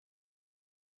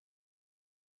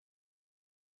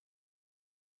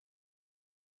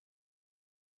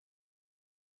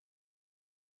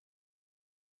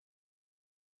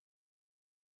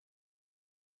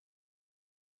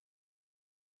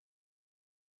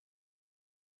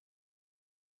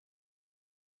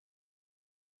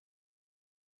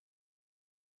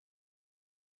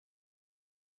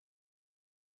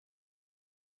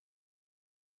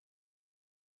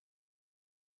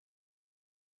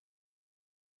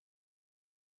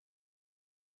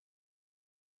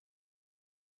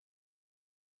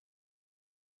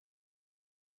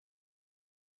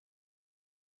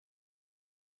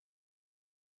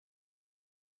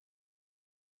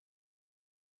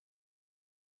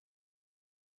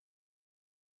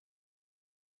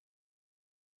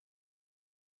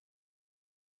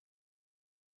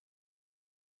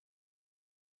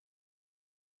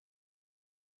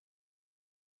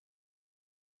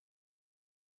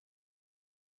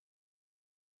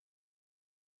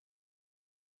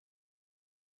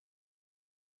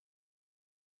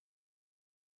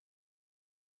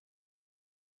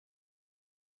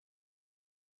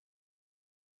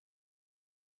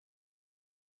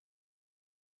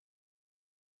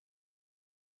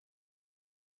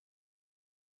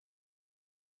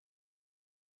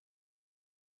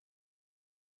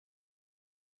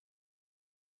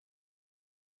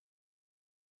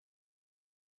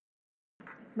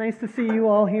Nice to see you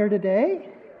all here today.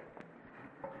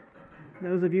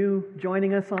 Those of you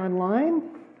joining us online,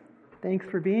 thanks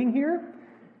for being here.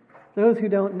 Those who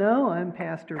don't know, I'm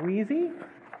Pastor Weezy,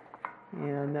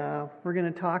 and we're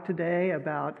going to talk today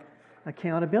about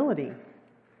accountability.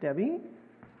 Debbie?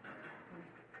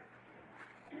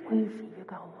 Weezy, you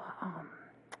got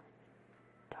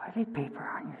toilet paper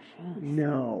on your shoes.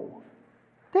 No,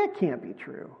 that can't be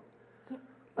true.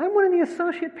 I'm one of the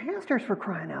associate pastors, for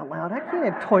crying out loud. I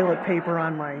can't have toilet paper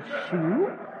on my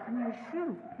shoe. On your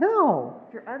shoe. No.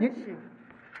 Your other shoe.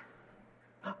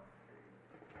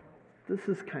 This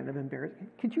is kind of embarrassing.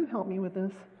 Could you help me with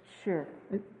this? Sure.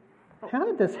 How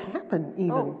did this happen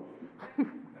even? Oh.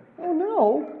 Oh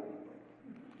no.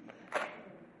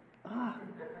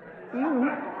 Ew. You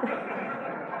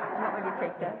want me to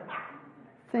take that?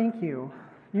 Thank you.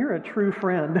 You're a true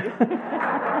friend.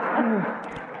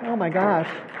 Oh my gosh.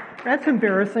 That's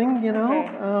embarrassing, you know.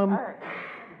 Okay. All right.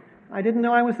 I didn't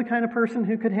know I was the kind of person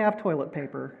who could have toilet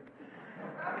paper.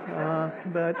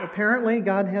 But apparently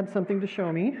God had something to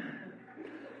show me.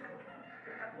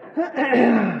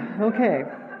 Okay.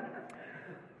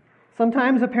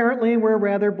 Sometimes apparently we're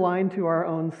rather blind to our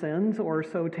own sins or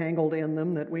so tangled in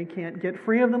them that we can't get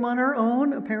free of them on our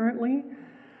own, apparently.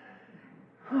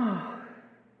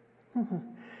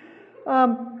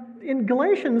 In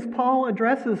Galatians, Paul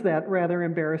addresses that rather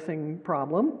embarrassing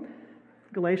problem.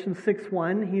 Galatians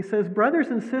 6:1, he says, "Brothers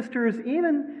and sisters,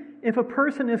 even if a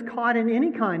person is caught in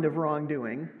any kind of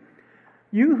wrongdoing,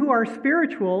 you who are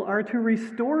spiritual are to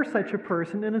restore such a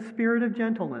person in a spirit of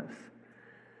gentleness.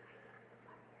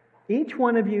 Each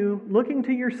one of you looking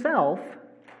to yourself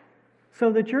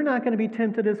so that you're not going to be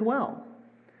tempted as well."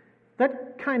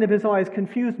 That kind of has always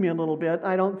confused me a little bit.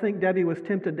 I don't think Debbie was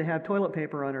tempted to have toilet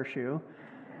paper on her shoe.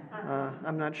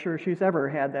 I'm not sure she's ever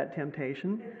had that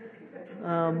temptation.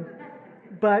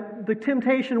 But the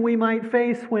temptation we might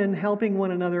face when helping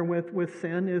one another with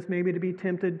sin is maybe to be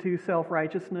tempted to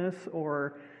self-righteousness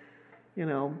or,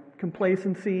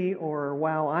 complacency or,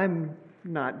 wow, I'm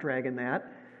not dragging that.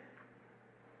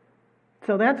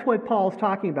 So that's what Paul's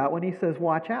talking about when he says,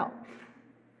 watch out.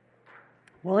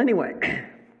 Well, anyway,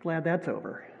 glad that's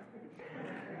over.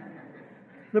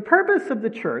 The purpose of the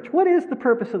church. What is the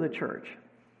purpose of the church?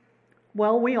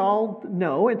 Well, we all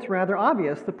know, it's rather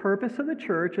obvious. The purpose of the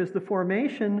church is the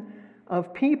formation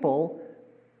of people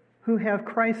who have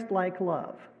Christ-like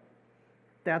love.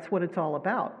 That's what it's all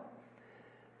about.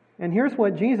 And here's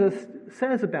what Jesus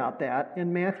says about that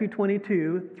in Matthew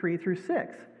 22, 3 through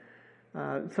 6.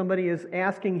 Somebody is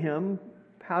asking him,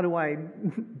 how do I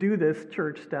do this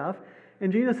church stuff?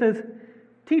 And Jesus says,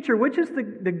 "Teacher, which is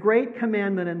the great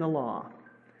commandment in the law?"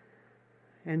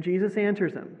 And Jesus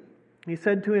answers him. He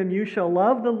said to him, "You shall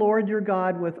love the Lord your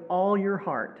God with all your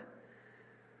heart,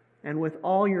 and with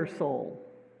all your soul,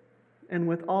 and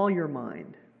with all your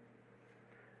mind.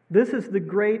 This is the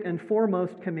great and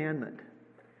foremost commandment."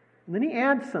 And then he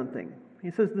adds something.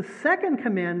 He says, "The second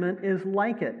commandment is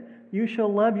like it. You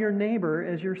shall love your neighbor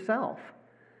as yourself.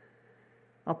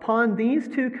 Upon these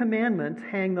two commandments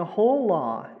hang the whole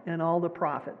law and all the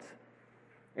prophets."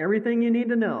 Everything you need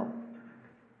to know.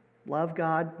 Love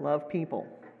God, love people.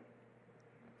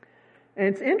 And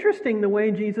it's interesting the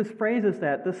way Jesus phrases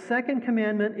that. The second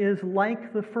commandment is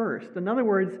like the first. In other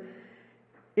words,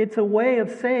 it's a way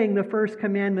of saying the first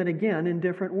commandment again in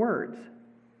different words.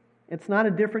 It's not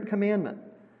a different commandment.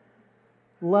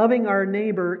 Loving our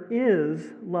neighbor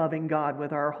is loving God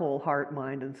with our whole heart,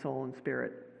 mind, and soul and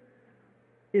spirit.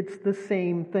 It's the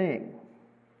same thing.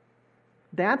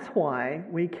 That's why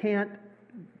we can't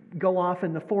go off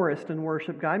in the forest and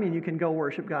worship God. I mean, you can go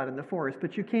worship God in the forest,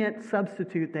 but you can't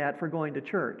substitute that for going to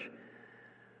church.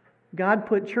 God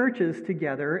put churches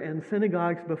together and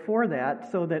synagogues before that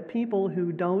so that people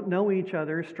who don't know each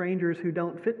other, strangers who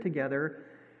don't fit together,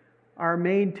 are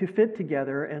made to fit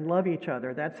together and love each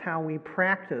other. That's how we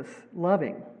practice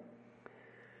loving.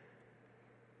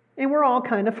 And we're all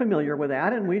kind of familiar with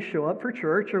that, and we show up for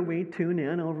church or we tune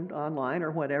in online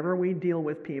or whatever. We deal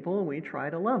with people and we try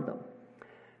to love them.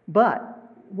 But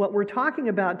what we're talking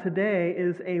about today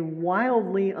is a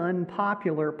wildly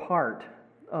unpopular part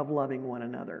of loving one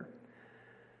another.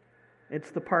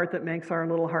 It's the part that makes our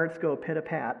little hearts go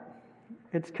pit-a-pat.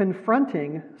 It's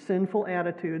confronting sinful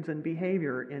attitudes and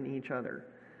behavior in each other.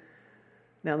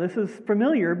 Now, this is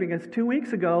familiar because 2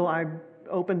 weeks ago I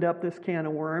opened up this can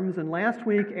of worms, and last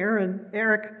week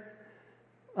Eric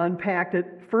unpacked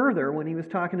it further when he was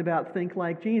talking about think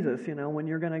like Jesus. When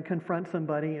you're going to confront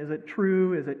somebody, is it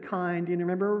true? Is it kind? You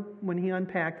remember when he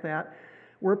unpacked that?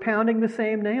 We're pounding the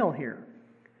same nail here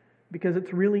because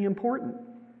it's really important.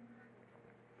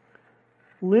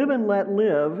 Live and let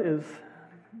live is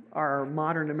our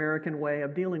modern American way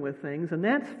of dealing with things, and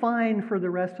that's fine for the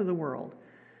rest of the world.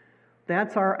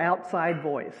 That's our outside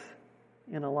voice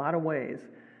in a lot of ways.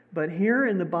 But here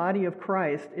in the body of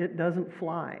Christ, it doesn't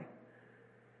fly.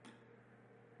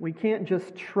 We can't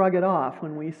just shrug it off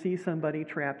when we see somebody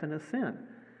trapped in a sin.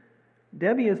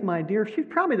 Debbie is my dear, she's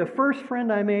probably the first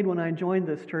friend I made when I joined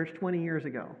this church 20 years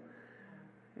ago.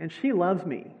 And she loves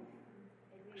me.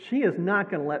 She is not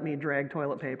going to let me drag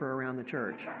toilet paper around the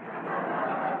church.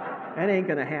 That ain't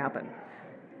going to happen.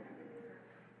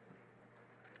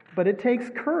 But it takes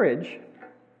courage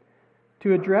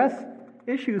to address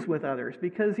issues with others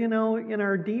because, in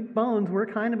our deep bones, we're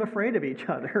kind of afraid of each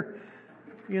other.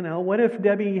 What if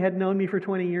Debbie had known me for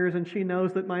 20 years and she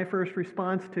knows that my first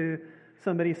response to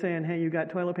somebody saying, hey, you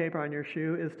got toilet paper on your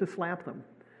shoe, is to slap them?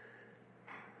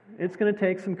 It's going to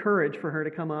take some courage for her to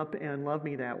come up and love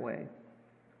me that way.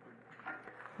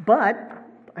 But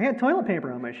I had toilet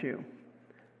paper on my shoe,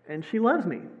 and she loves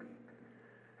me.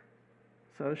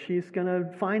 So she's going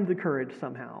to find the courage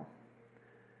somehow.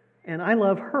 And I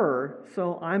love her,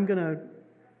 so I'm going to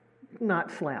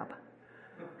not slap.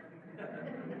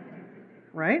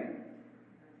 Right?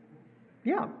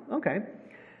 Yeah, okay.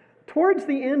 Towards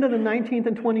the end of the 19th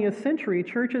and 20th century,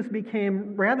 churches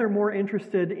became rather more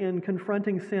interested in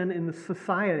confronting sin in the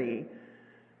society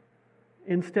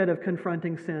instead of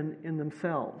confronting sin in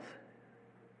themselves,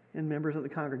 in members of the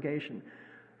congregation.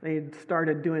 They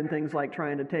started doing things like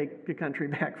trying to take the country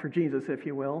back for Jesus, if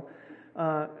you will.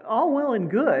 All well and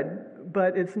good,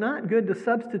 but it's not good to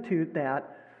substitute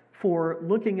that for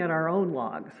looking at our own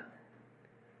logs,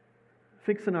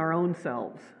 fixing our own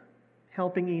selves,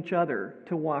 helping each other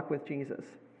to walk with Jesus.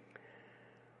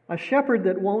 A shepherd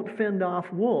that won't fend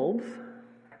off wolves,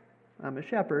 I'm a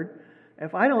shepherd,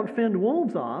 if I don't fend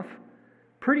wolves off,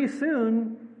 pretty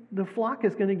soon the flock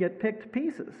is going to get picked to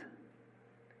pieces.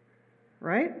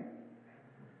 Right?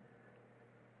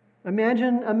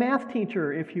 Imagine a math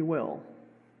teacher, if you will,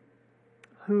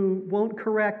 who won't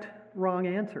correct wrong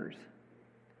answers.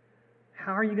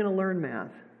 How are you going to learn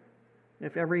math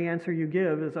if every answer you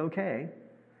give is okay?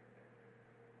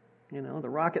 The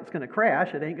rocket's going to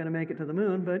crash. It ain't going to make it to the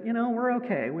moon, but, we're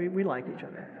okay. We like each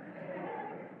other.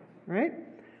 Right?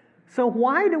 So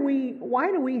why do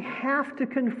we have to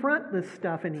confront this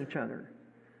stuff in each other?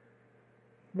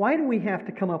 Why do we have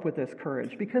to come up with this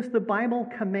courage? Because the Bible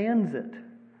commands it.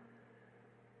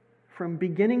 From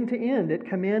beginning to end, it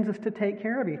commands us to take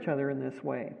care of each other in this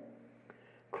way.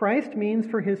 Christ means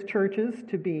for his churches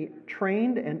to be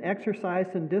trained and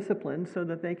exercised and disciplined so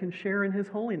that they can share in his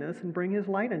holiness and bring his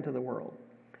light into the world.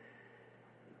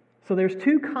 So there's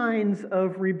two kinds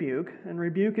of rebuke, and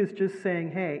rebuke is just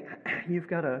saying, hey, you've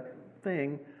got a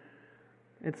thing.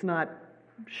 It's not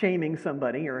shaming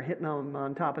somebody or hitting them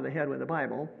on top of the head with a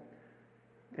Bible.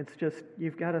 It's just,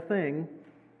 you've got a thing.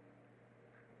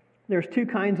 There's two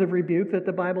kinds of rebuke that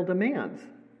the Bible demands.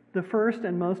 The first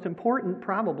and most important,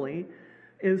 probably,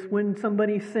 is when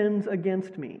somebody sins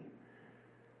against me.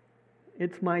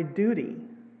 It's my duty.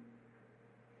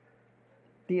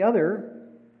 The other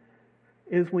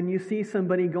is when you see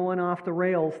somebody going off the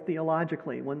rails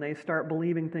theologically, when they start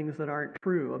believing things that aren't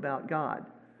true about God.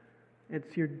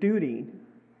 It's your duty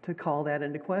to call that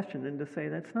into question and to say,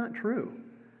 that's not true.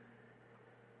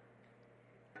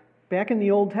 Back in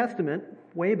the Old Testament,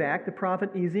 way back, the prophet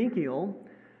Ezekiel,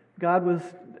 God was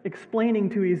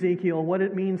explaining to Ezekiel what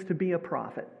it means to be a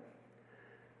prophet.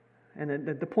 And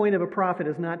the point of a prophet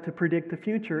is not to predict the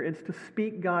future, it's to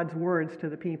speak God's words to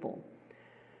the people.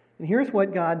 And here's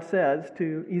what God says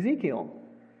to Ezekiel.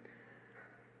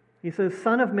 He says,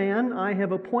 Son of man, I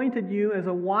have appointed you as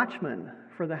a watchman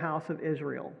for the house of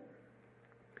Israel.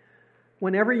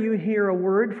 Whenever you hear a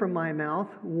word from my mouth,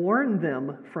 warn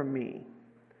them from me.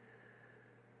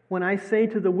 When I say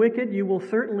to the wicked, you will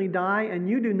certainly die, and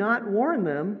you do not warn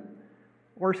them,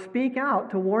 or speak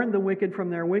out to warn the wicked from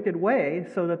their wicked way,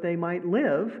 so that they might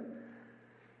live,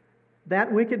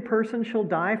 that wicked person shall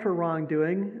die for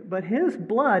wrongdoing, but his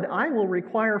blood I will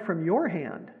require from your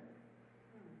hand.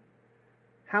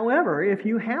 However, if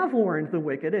you have warned the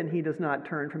wicked, and he does not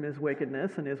turn from his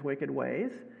wickedness and his wicked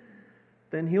ways,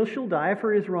 then he shall die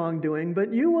for his wrongdoing,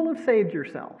 but you will have saved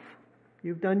yourself.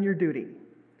 You've done your duty.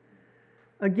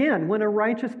 Again, when a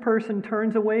righteous person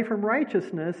turns away from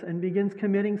righteousness and begins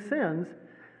committing sins,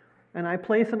 and I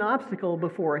place an obstacle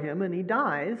before him and he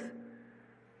dies,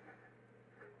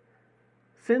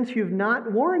 since you've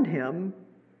not warned him,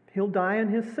 he'll die in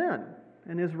his sin,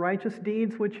 and his righteous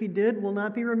deeds which he did will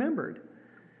not be remembered.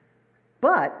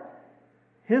 But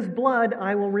his blood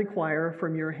I will require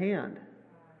from your hand.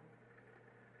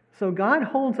 So God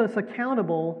holds us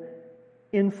accountable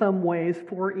in some ways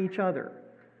for each other.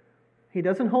 He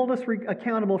doesn't hold us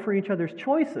accountable for each other's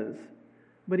choices,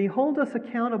 but He holds us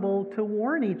accountable to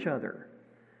warn each other,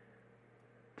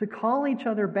 to call each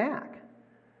other back,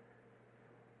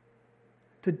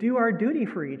 to do our duty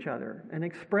for each other and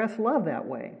express love that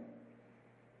way.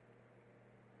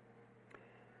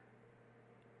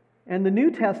 And the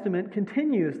New Testament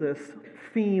continues this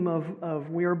theme of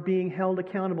we are being held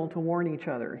accountable to warn each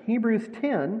other. Hebrews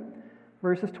 10,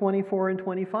 verses 24 and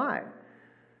 25.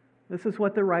 This is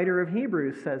what the writer of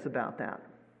Hebrews says about that.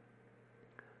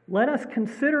 Let us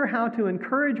consider how to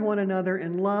encourage one another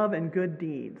in love and good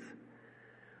deeds,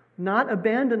 not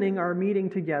abandoning our meeting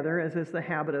together, as is the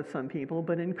habit of some people,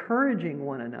 but encouraging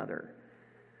one another.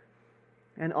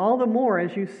 And all the more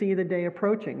as you see the day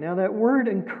approaching. Now that word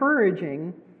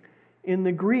encouraging, in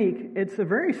the Greek, it's a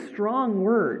very strong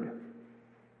word.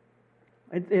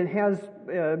 It has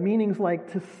meanings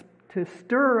like to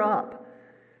stir up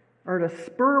or to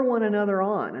spur one another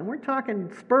on. And we're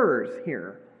talking spurs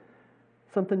here,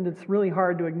 something that's really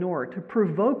hard to ignore. To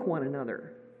provoke one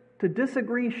another, to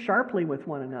disagree sharply with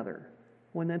one another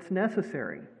when that's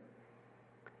necessary.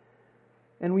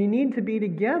 And we need to be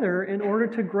together in order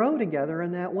to grow together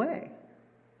in that way.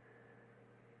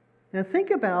 Now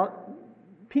think about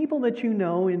people that you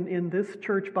know in this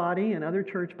church body and other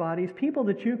church bodies, people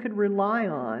that you could rely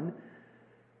on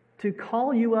to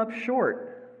call you up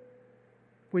short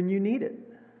when you need it.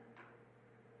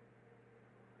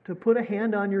 To put a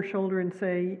hand on your shoulder and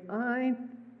say, I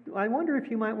wonder if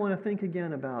you might want to think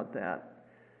again about that.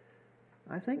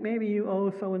 I think maybe you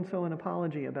owe so-and-so an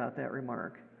apology about that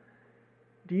remark.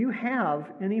 Do you have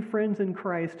any friends in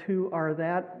Christ who are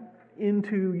that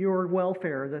into your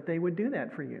welfare that they would do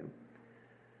that for you?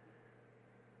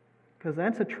 Because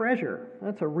that's a treasure.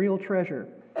 That's a real treasure.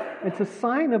 It's a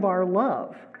sign of our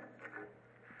love.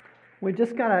 I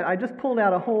just pulled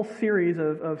out a whole series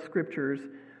of scriptures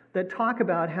that talk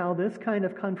about how this kind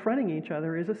of confronting each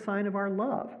other is a sign of our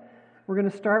love. We're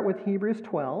going to start with Hebrews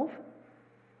 12.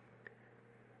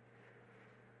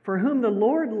 For whom the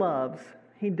Lord loves,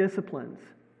 He disciplines,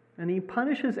 and He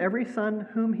punishes every son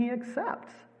whom He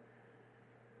accepts.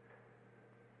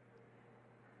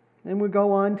 And we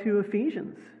go on to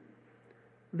Ephesians.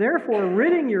 Therefore,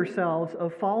 ridding yourselves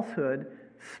of falsehood,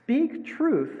 speak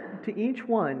truth to each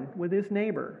one with his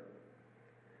neighbor,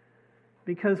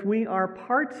 because we are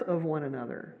parts of one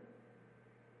another.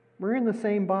 We're in the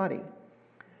same body.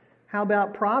 How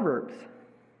about Proverbs?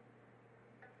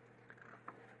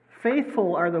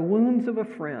 Faithful are the wounds of a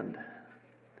friend,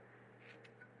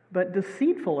 but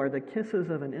deceitful are the kisses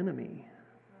of an enemy.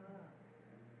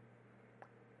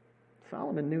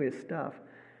 Solomon knew his stuff.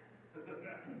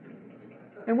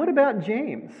 And what about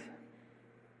James?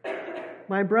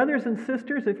 My brothers and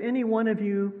sisters, if any one of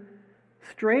you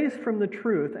strays from the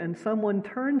truth and someone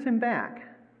turns him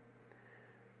back,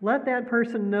 let that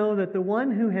person know that the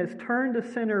one who has turned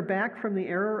a sinner back from the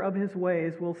error of his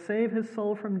ways will save his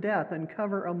soul from death and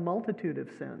cover a multitude of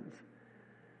sins.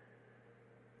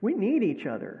 We need each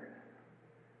other.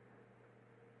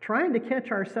 Trying to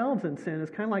catch ourselves in sin is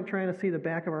kind of like trying to see the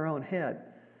back of our own head.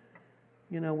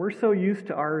 You know, we're so used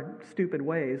to our stupid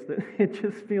ways that it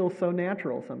just feels so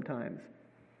natural sometimes.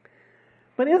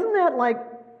 But isn't that like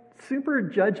super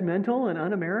judgmental and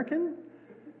un-American?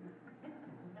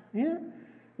 Yeah.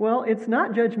 Well, it's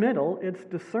not judgmental, it's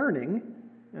discerning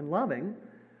and loving.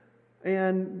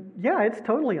 And yeah, it's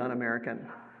totally un-American.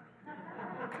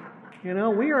 You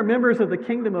know, we are members of the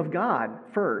kingdom of God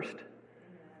first.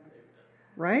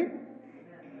 Right?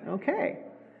 Okay.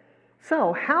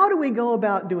 So, how do we go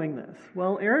about doing this?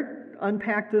 Well, Eric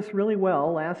unpacked this really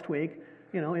well last week.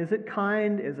 You know, is it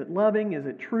kind? Is it loving? Is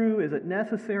it true? Is it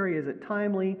necessary? Is it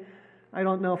timely? I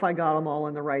don't know if I got them all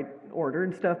in the right order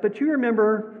and stuff, but you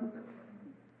remember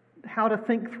how to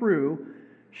think through,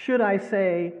 should I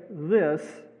say this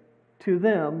to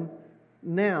them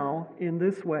now in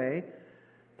this way,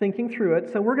 thinking through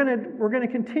it. So we're going to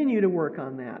continue to work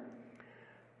on that.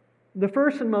 The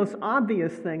first and most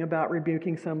obvious thing about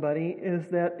rebuking somebody is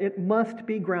that it must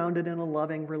be grounded in a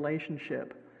loving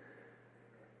relationship.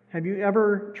 Have you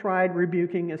ever tried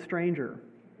rebuking a stranger?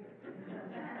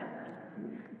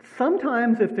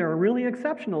 Sometimes, if they're a really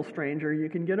exceptional stranger, you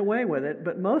can get away with it,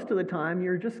 but most of the time,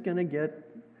 you're just going to get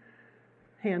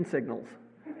hand signals.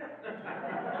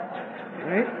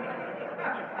 Right?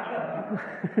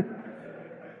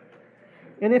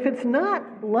 And if it's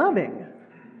not loving,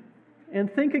 and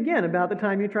think again about the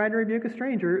time you tried to rebuke a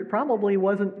stranger, it probably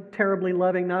wasn't terribly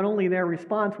loving. Not only their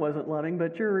response wasn't loving,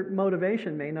 but your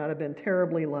motivation may not have been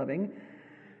terribly loving.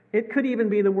 It could even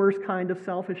be the worst kind of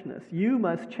selfishness. You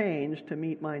must change to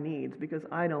meet my needs because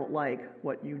I don't like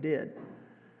what you did.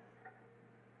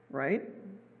 right?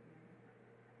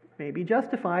 May be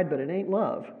justified, but it ain't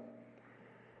love.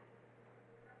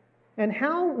 And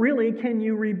how really can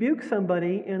you rebuke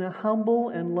somebody in a humble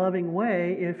and loving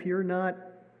way if you're not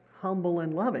humble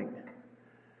and loving?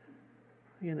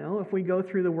 You know, if we go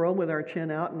through the world with our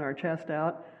chin out and our chest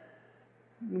out,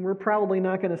 we're probably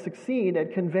not going to succeed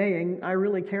at conveying, I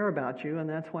really care about you, and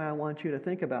that's why I want you to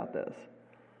think about this.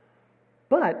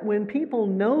 But when people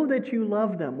know that you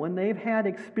love them, when they've had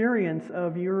experience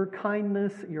of your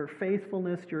kindness, your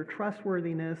faithfulness, your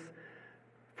trustworthiness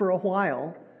for a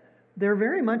while, they're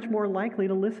very much more likely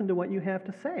to listen to what you have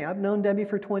to say. I've known Debbie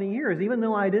for 20 years. Even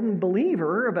though I didn't believe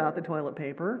her about the toilet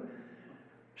paper,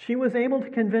 she was able to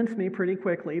convince me pretty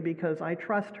quickly because I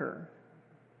trust her.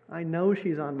 I know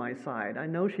she's on my side. I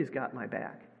know she's got my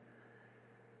back.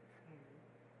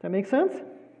 That make sense?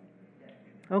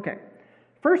 Okay.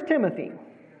 1 Timothy,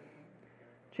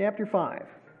 chapter 5.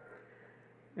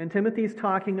 And Timothy's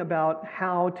talking about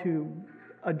how to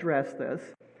address this.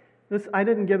 I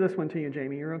didn't give this one to you,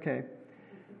 Jamie. You're okay.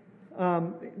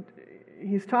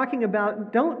 He's talking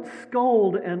about don't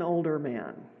scold an older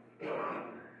man.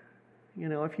 You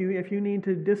know, if you need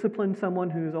to discipline someone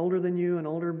who's older than you, an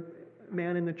older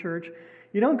man in the church,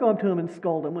 you don't go up to him and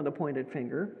scold him with a pointed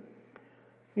finger.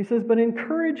 He says, but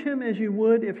encourage him as you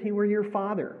would if he were your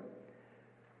father.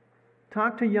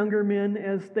 Talk to younger men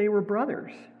as they were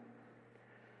brothers.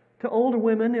 To older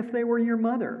women if they were your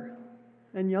mother.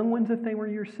 And young ones if they were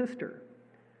your sister.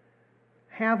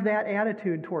 Have that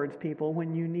attitude towards people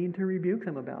when you need to rebuke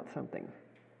them about something.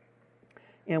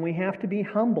 And we have to be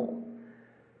humble.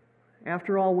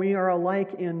 After all, we are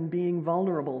alike in being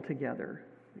vulnerable together.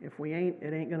 If we ain't,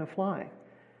 it ain't going to fly.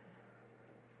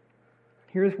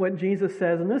 Here's what Jesus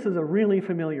says, and this is a really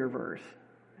familiar verse.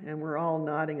 And we're all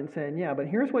nodding and saying, yeah, but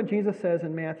here's what Jesus says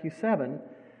in Matthew 7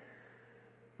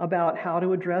 about how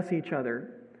to address each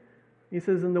other. He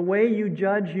says, in the way you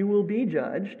judge, you will be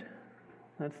judged.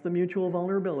 That's the mutual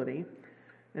vulnerability.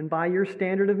 And by your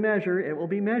standard of measure, it will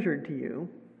be measured to you.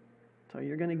 So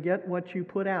you're going to get what you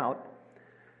put out.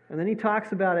 And then he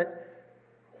talks about it.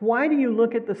 Why do you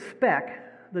look at the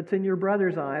speck that's in your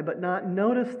brother's eye, but not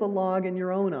notice the log in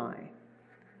your own eye?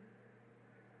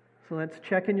 So that's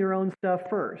checking your own stuff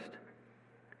first.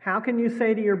 How can you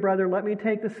say to your brother, let me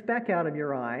take the speck out of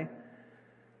your eye,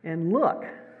 and look,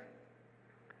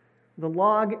 the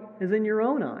log is in your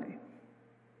own eye?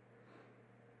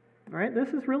 All right, this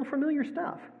is real familiar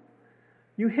stuff.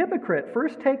 You hypocrite,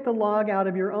 first take the log out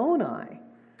of your own eye.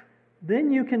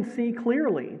 Then you can see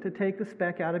clearly to take the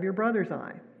speck out of your brother's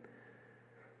eye.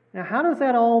 Now, how does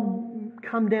that all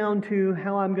come down to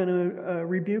how I'm going to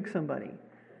rebuke somebody?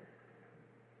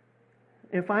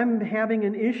 If I'm having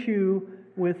an issue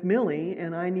with Millie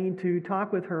and I need to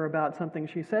talk with her about something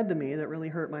she said to me that really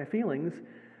hurt my feelings,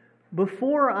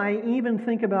 before I even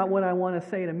think about what I want to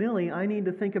say to Millie, I need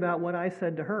to think about what I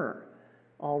said to her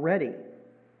already.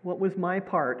 What was my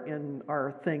part in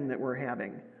our thing that we're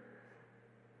having?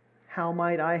 How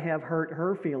might I have hurt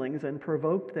her feelings and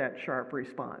provoked that sharp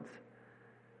response?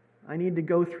 I need to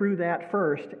go through that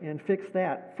first and fix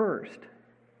that first.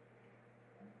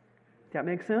 That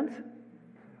make sense?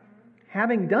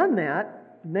 Having done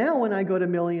that, now when I go to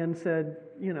Millie and said,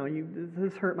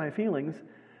 this hurt my feelings,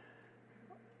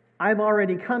 I've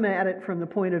already come at it from the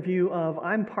point of view of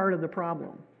I'm part of the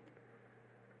problem.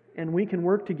 And we can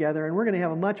work together and we're going to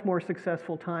have a much more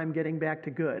successful time getting back to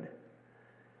good.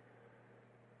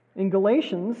 In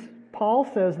Galatians, Paul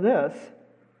says this,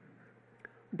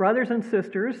 brothers and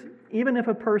sisters, even if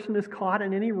a person is caught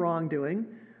in any wrongdoing,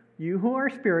 you who are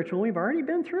spiritual, we've already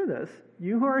been through this,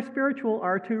 you who are spiritual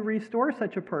are to restore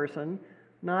such a person,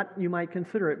 not you might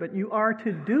consider it, but you are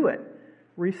to do it.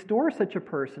 Restore such a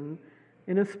person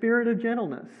in a spirit of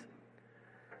gentleness.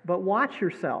 But watch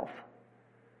yourself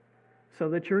so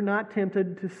that you're not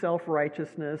tempted to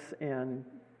self-righteousness and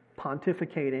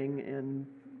pontificating and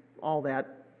all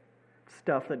that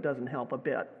stuff that doesn't help a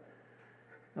bit.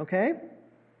 Okay?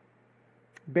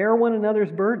 Bear one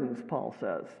another's burdens, Paul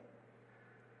says.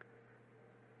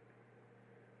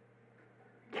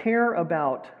 Care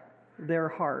about their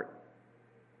heart,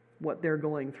 what they're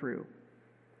going through.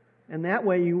 And that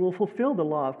way you will fulfill the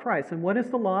law of Christ. And what is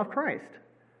the law of Christ?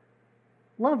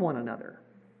 Love one another.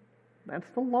 That's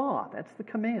the law. That's the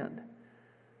command.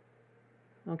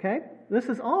 Okay? This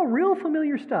is all real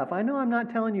familiar stuff. I know I'm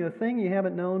not telling you a thing you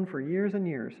haven't known for years and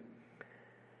years.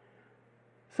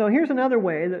 So here's another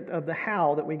way of the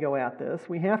how that we go at this.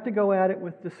 We have to go at it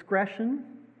with discretion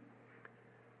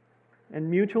and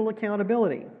mutual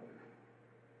accountability.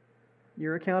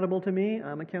 You're accountable to me,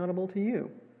 I'm accountable to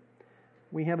you.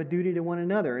 We have a duty to one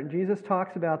another. And Jesus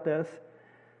talks about this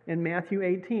in Matthew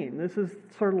 18. This is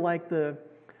sort of like the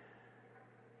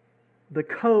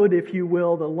code, if you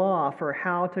will, the law for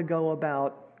how to go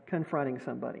about confronting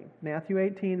somebody. Matthew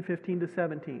 18, 15 to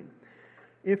 17.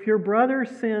 If your brother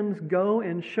sins, go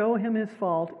and show him his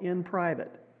fault in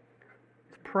private.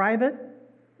 It's private,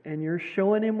 and you're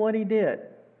showing him what he did.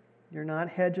 You're not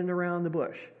hedging around the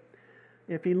bush.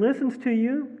 If he listens to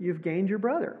you, you've gained your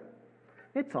brother.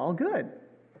 It's all good.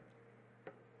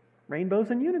 Rainbows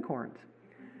and unicorns.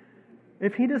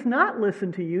 If he does not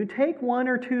listen to you, take one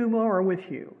or two more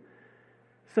with you,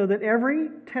 so that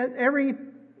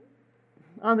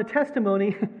on the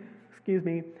testimony,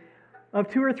 of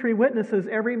 2 or 3 witnesses,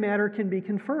 every matter can be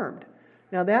confirmed.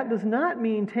 Now that does not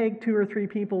mean take 2 or 3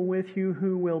 people with you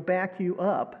who will back you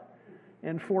up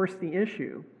and force the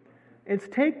issue. It's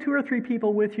take 2 or 3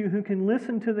 people with you who can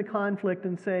listen to the conflict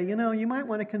and say, you might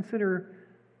want to consider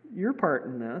your part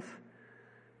in this,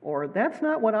 or that's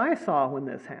not what I saw when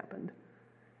this happened.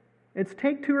 It's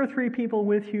take 2 or 3 people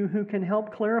with you who can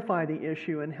help clarify the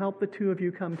issue and help the two of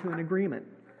you come to an agreement.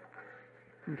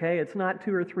 Okay, it's not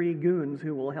 2 or 3 goons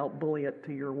who will help bully it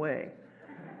to your way.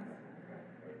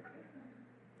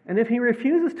 And if he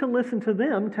refuses to listen to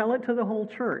them, tell it to the whole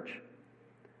church.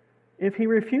 If he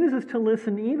refuses to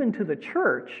listen even to the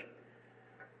church,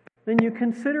 then you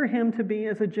consider him to be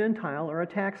as a Gentile or a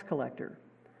tax collector.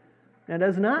 That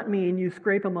does not mean you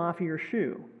scrape him off of your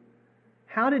shoe.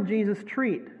 How did Jesus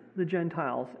treat the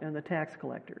Gentiles and the tax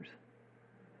collectors?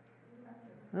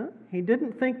 He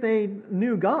didn't think they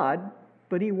knew God,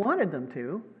 but he wanted them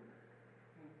to.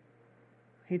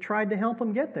 He tried to help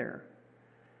them get there.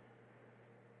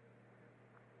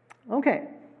 Okay,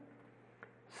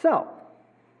 so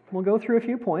we'll go through a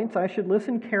few points. I should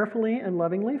listen carefully and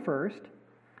lovingly first.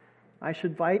 I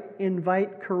should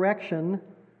invite correction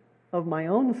of my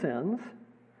own sins.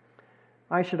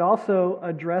 I should also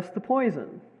address the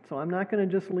poison. So I'm not going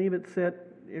to just leave it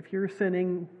sit. If you're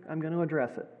sinning, I'm going to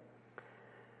address it.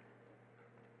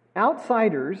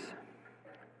 Outsiders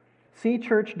see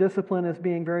church discipline as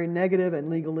being very negative and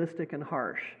legalistic and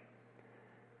harsh.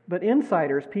 But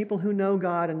insiders, people who know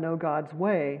God and know God's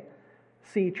way,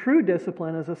 see true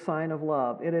discipline as a sign of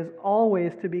love. It is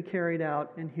always to be carried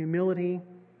out in humility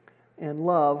and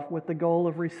love with the goal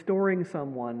of restoring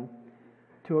someone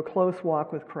to a close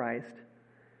walk with Christ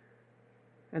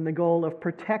and the goal of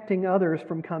protecting others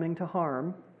from coming to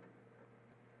harm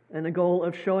and the goal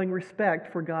of showing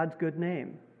respect for God's good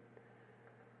name.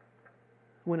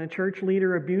 When a church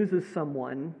leader abuses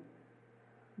someone,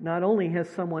 not only has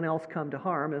someone else come to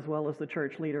harm, as well as the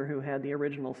church leader who had the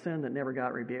original sin that never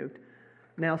got rebuked,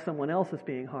 now someone else is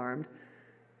being harmed,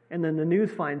 and then the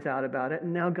news finds out about it,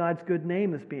 and now God's good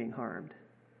name is being harmed.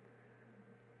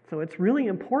 So it's really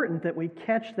important that we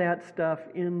catch that stuff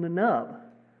in the nub.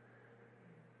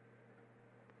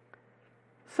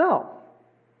 So,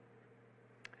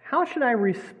 how should I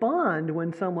respond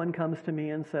when someone comes to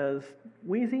me and says,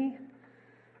 Wheezy,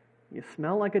 you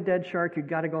smell like a dead shark, you've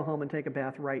got to go home and take a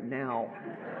bath right now?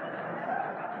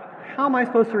 How am I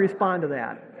supposed to respond to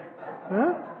that?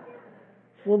 Huh?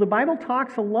 Well, the Bible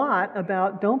talks a lot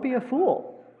about don't be a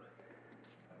fool.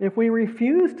 If we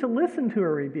refuse to listen to a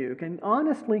rebuke and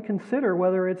honestly consider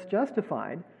whether it's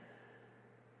justified,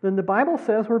 then the Bible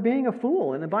says we're being a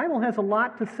fool. And the Bible has a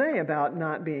lot to say about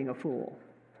not being a fool.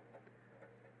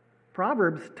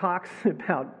 Proverbs talks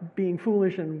about being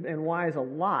foolish and wise a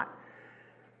lot.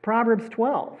 Proverbs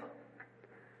 12.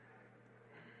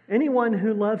 Anyone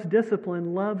who loves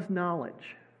discipline loves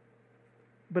knowledge.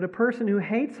 But a person who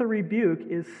hates a rebuke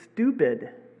is stupid.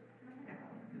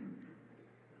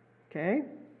 Okay?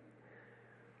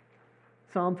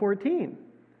 Psalm 14.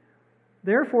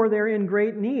 Therefore they're in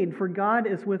great need, for God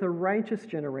is with a righteous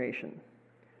generation.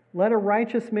 Let a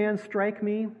righteous man strike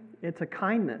me, it's a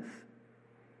kindness.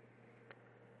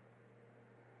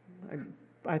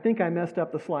 I think I messed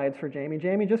up the slides for Jamie.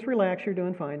 Jamie, just relax, you're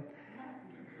doing fine.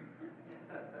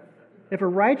 If a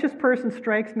righteous person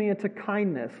strikes me, it's a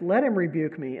kindness. Let him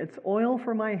rebuke me. It's oil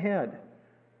for my head.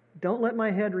 Don't let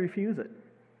my head refuse it.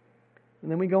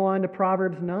 And then we go on to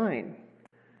Proverbs 9.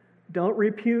 Don't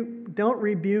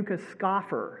rebuke a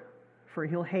scoffer, for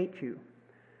he'll hate you.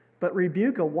 But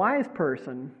rebuke a wise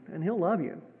person, and he'll love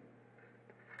you.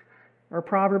 Or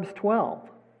Proverbs 12.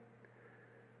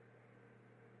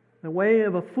 The way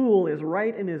of a fool is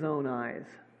right in his own eyes,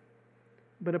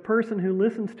 but a person who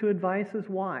listens to advice is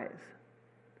wise.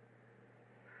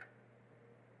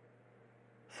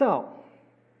 So,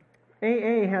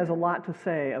 AA has a lot to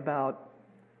say about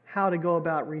how to go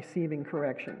about receiving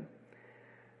correction.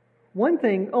 One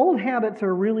thing, old habits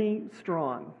are really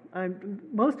strong.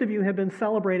 Most of you have been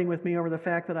celebrating with me over the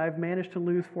fact that I've managed to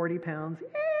lose 40 pounds.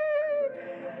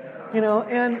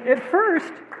 And at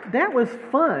first, that was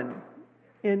fun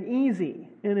and easy,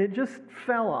 and it just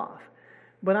fell off.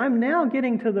 But I'm now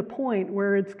getting to the point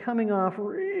where it's coming off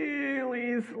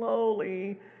really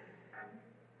slowly,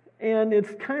 and it's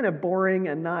kind of boring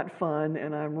and not fun,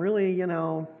 and I'm really,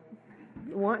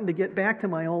 wanting to get back to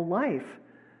my old life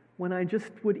when I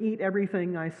just would eat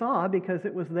everything I saw because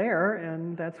it was there,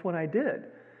 and that's what I did.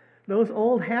 Those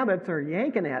old habits are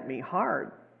yanking at me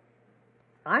hard.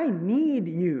 I need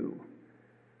you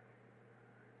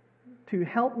to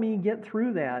help me get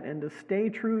through that and to stay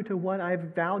true to what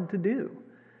I've vowed to do.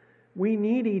 We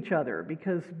need each other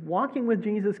because walking with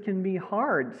Jesus can be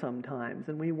hard sometimes,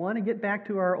 and we want to get back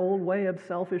to our old way of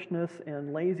selfishness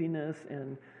and laziness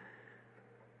and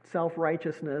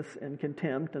self-righteousness and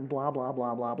contempt and blah, blah,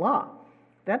 blah, blah, blah.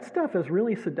 That stuff is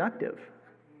really seductive.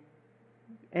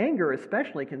 Anger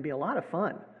especially can be a lot of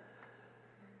fun.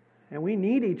 And we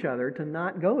need each other to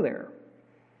not go there.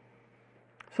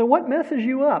 So what messes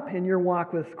you up in your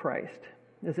walk with Christ?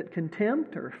 Is it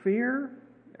contempt or fear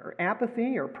or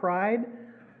apathy or pride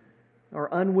or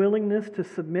unwillingness to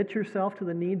submit yourself to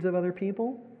the needs of other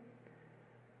people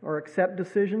or accept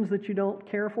decisions that you don't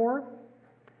care for?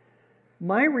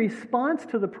 My response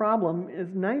to the problem is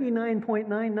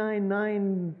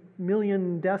 99.999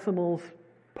 million decimals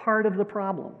part of the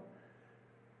problem.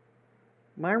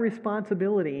 My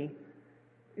responsibility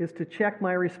is to check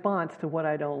my response to what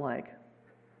I don't like.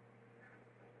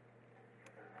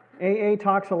 AA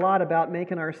talks a lot about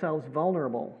making ourselves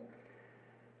vulnerable.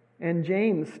 And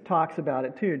James talks about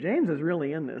it too. James is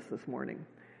really in this morning.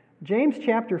 James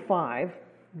chapter 5,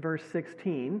 verse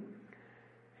 16,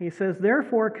 he says,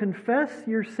 "Therefore confess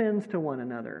your sins to one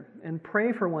another and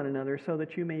pray for one another so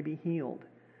that you may be healed."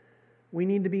 We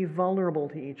need to be vulnerable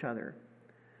to each other.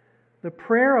 The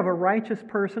prayer of a righteous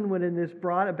person, when it is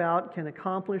brought about, can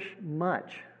accomplish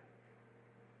much.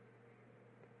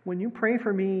 When you pray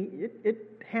for me,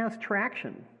 it has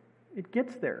traction. It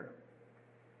gets there.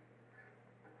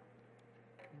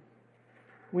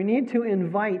 We need to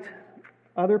invite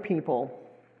other people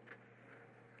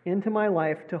into my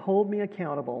life to hold me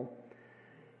accountable.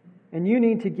 And you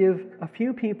need to give a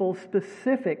few people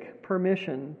specific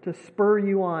permission to spur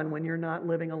you on when you're not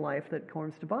living a life that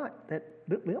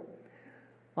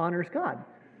honors God.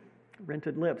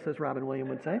 Rented lips, as Robin Williams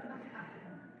would say.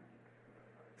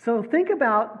 So think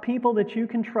about people that you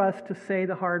can trust to say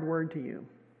the hard word to you.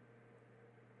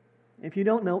 If you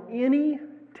don't know any,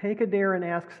 take a dare and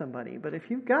ask somebody. But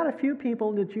if you've got a few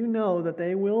people that you know that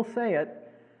they will say it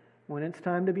when it's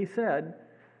time to be said,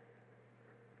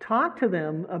 talk to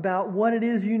them about what it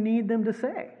is you need them to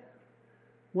say,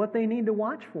 what they need to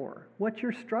watch for, what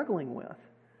you're struggling with,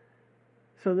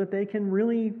 so that they can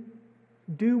really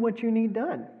do what you need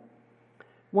done.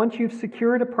 Once you've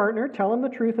secured a partner, tell them the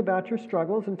truth about your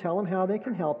struggles and tell them how they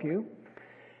can help you.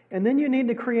 And then you need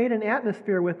to create an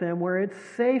atmosphere with them where it's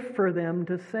safe for them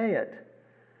to say it.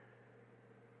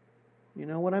 You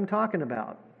know what I'm talking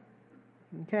about.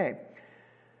 Okay.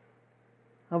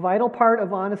 A vital part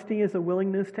of honesty is a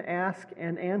willingness to ask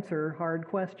and answer hard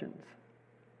questions.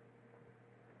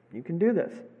 You can do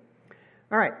this.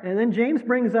 All right, and then James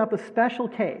brings up a special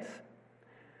case,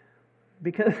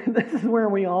 because this is where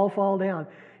we all fall down.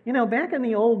 Back in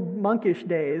the old monkish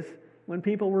days, when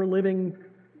people were living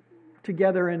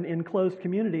together in closed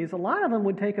communities, a lot of them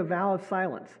would take a vow of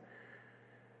silence,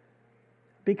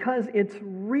 because it's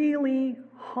really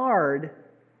hard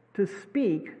to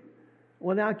speak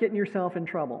without getting yourself in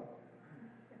trouble.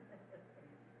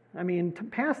 I mean, to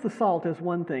pass the salt is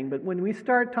one thing, but when we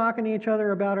start talking to each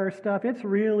other about our stuff, it's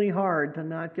really hard to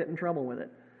not get in trouble with it.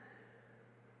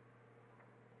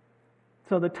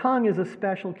 So the tongue is a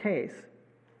special case.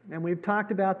 And we've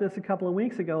talked about this a couple of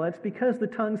weeks ago. That's because the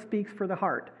tongue speaks for the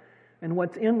heart. And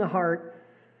what's in the heart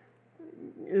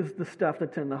is the stuff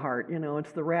that's in the heart.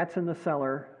 It's the rats in the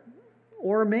cellar.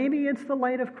 Or maybe it's the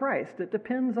light of Christ. It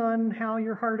depends on how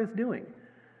your heart is doing.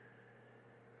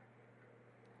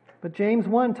 But James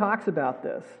 1 talks about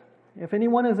this. If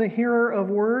anyone is a hearer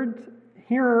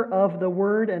of the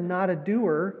word and not a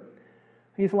doer,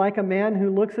 he's like a man who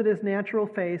looks at his natural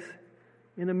face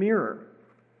in a mirror.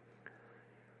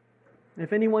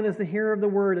 If anyone is the hearer of the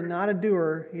word and not a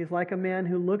doer, he's like a man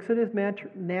who looks at his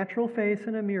natural face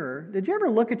in a mirror. Did you ever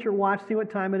look at your watch, see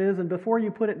what time it is, and before you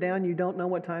put it down, you don't know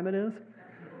what time it is?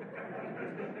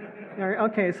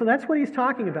 Okay, so that's what he's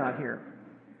talking about here.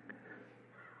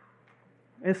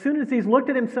 As soon as he's looked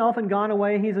at himself and gone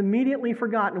away, he's immediately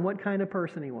forgotten what kind of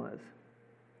person he was.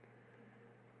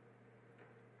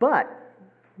 But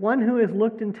one who has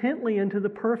looked intently into the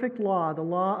perfect law, the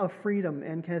law of freedom,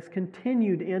 and has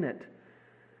continued in it,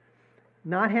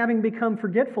 not having become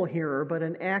forgetful hearer, but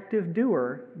an active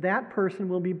doer, that person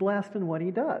will be blessed in what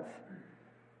he does.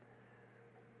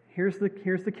 Here's the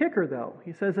kicker, though.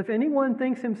 He says, if anyone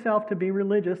thinks himself to be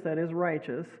religious, that is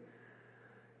righteous,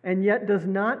 and yet does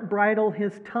not bridle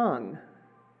his tongue,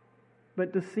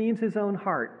 but deceives his own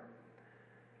heart,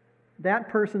 that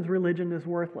person's religion is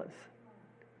worthless.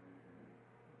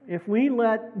 If we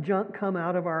let junk come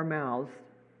out of our mouths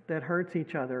that hurts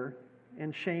each other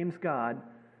and shames God,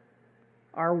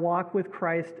 our walk with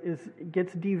Christ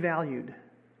gets devalued,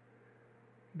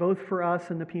 both for us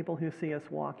and the people who see us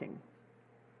walking.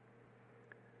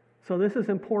 So this is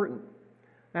important.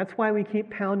 That's why we keep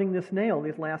pounding this nail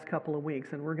these last couple of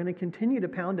weeks, and we're going to continue to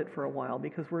pound it for a while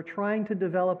because we're trying to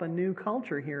develop a new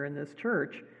culture here in this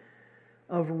church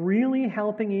of really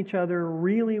helping each other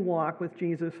really walk with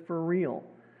Jesus for real.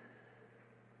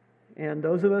 And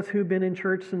those of us who've been in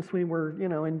church since we were,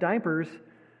 in diapers,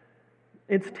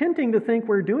 it's tempting to think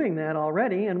we're doing that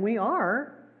already, and we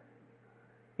are,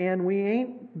 and we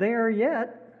ain't there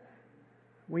yet.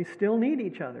 We still need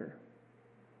each other.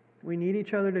 We need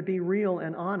each other to be real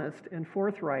and honest and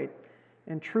forthright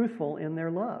and truthful in their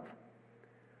love.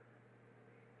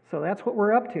 So that's what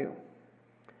we're up to.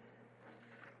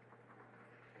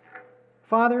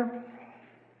 Father,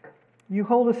 you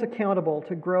hold us accountable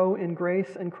to grow in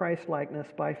grace and Christ-likeness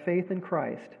by faith in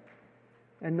Christ,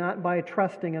 and not by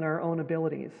trusting in our own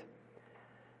abilities.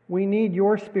 We need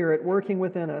your Spirit working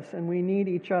within us, and we need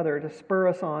each other to spur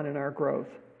us on in our growth.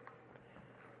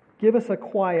 Give us a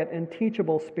quiet and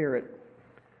teachable spirit.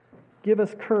 Give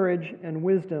us courage and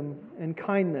wisdom and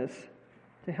kindness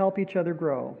to help each other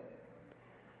grow.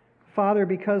 Father,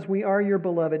 because we are your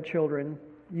beloved children,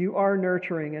 you are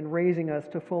nurturing and raising us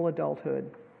to full adulthood.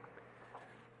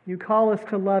 You call us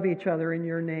to love each other in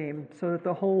your name so that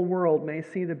the whole world may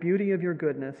see the beauty of your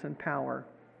goodness and power.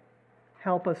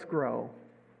 Help us grow.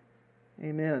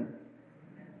 Amen.